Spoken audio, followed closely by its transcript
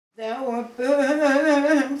There were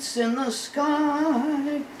birds in the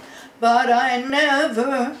sky, but I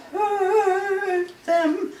never heard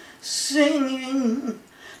them singing.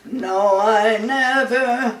 No, I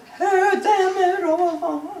never heard them at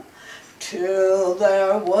all, till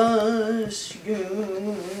there was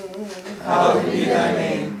you. Hallowed be thy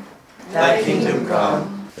name, thy kingdom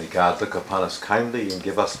come. May God look upon us kindly and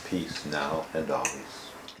give us peace now and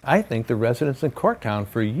always. I think the residents in Corktown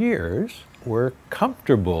for years were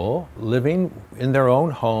comfortable living in their own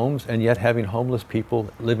homes and yet having homeless people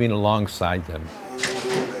living alongside them.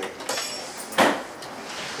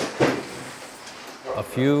 A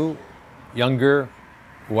few younger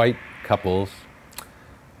white couples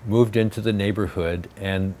moved into the neighborhood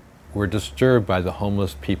and were disturbed by the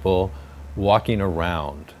homeless people walking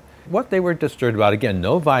around. What they were disturbed about, again,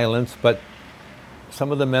 no violence, but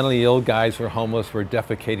some of the mentally ill guys who were homeless were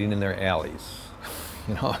defecating in their alleys.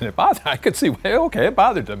 You know, and it bothered, I could see, okay, it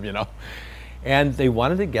bothered them, you know. And they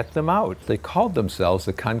wanted to get them out. They called themselves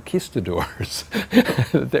the conquistadors.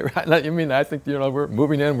 I mean, I think, you know, we're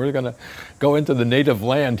moving in, we're going to go into the native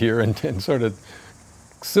land here and sort of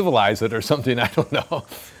civilize it or something, I don't know.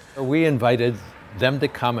 We invited them to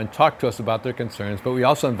come and talk to us about their concerns, but we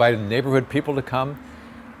also invited the neighborhood people to come.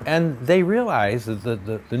 And they realized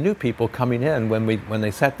that the new people coming in, when they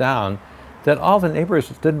sat down, that all the neighbors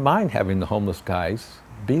didn't mind having the homeless guys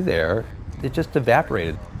be there. It just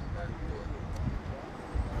evaporated.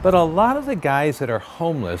 But a lot of the guys that are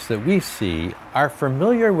homeless that we see are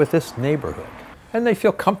familiar with this neighborhood. And they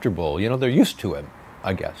feel comfortable, you know, they're used to it,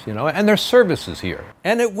 I guess, you know, and there's services here.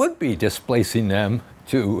 And it would be displacing them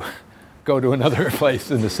to go to another place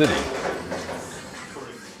in the city.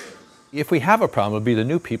 If we have a problem, it'll be the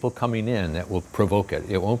new people coming in that will provoke it.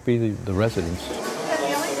 It won't be the residents.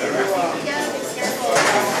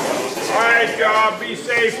 All right, y'all, be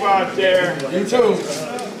safe out there. You too.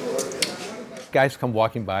 Guys come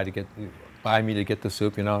walking by me to get the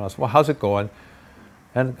soup, you know, and I say, well, how's it going?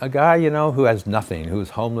 And a guy, you know, who has nothing, who's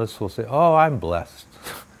homeless, will say, oh, I'm blessed.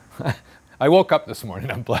 I woke up this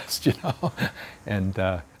morning, I'm blessed, you know. And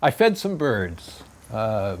I fed some birds.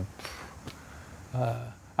 I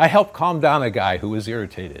helped calm down a guy who was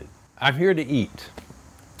irritated. I'm here to eat.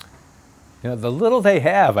 You know, the little they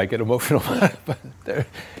have, I get emotional about it, but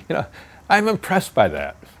you know, I'm impressed by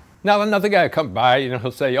that. Now, another guy will come by, you know,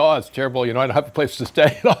 he'll say, oh, it's terrible, you know, I don't have a place to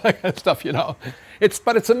stay, and all that kind of stuff, you know.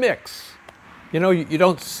 But it's a mix. You know, you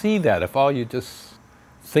don't see that if all you just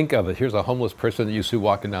think of it. Here's a homeless person that you see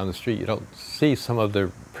walking down the street. You don't see some of their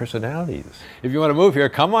personalities. If you want to move here,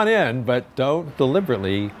 come on in, but don't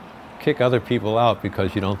deliberately kick other people out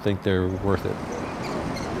because you don't think they're worth it.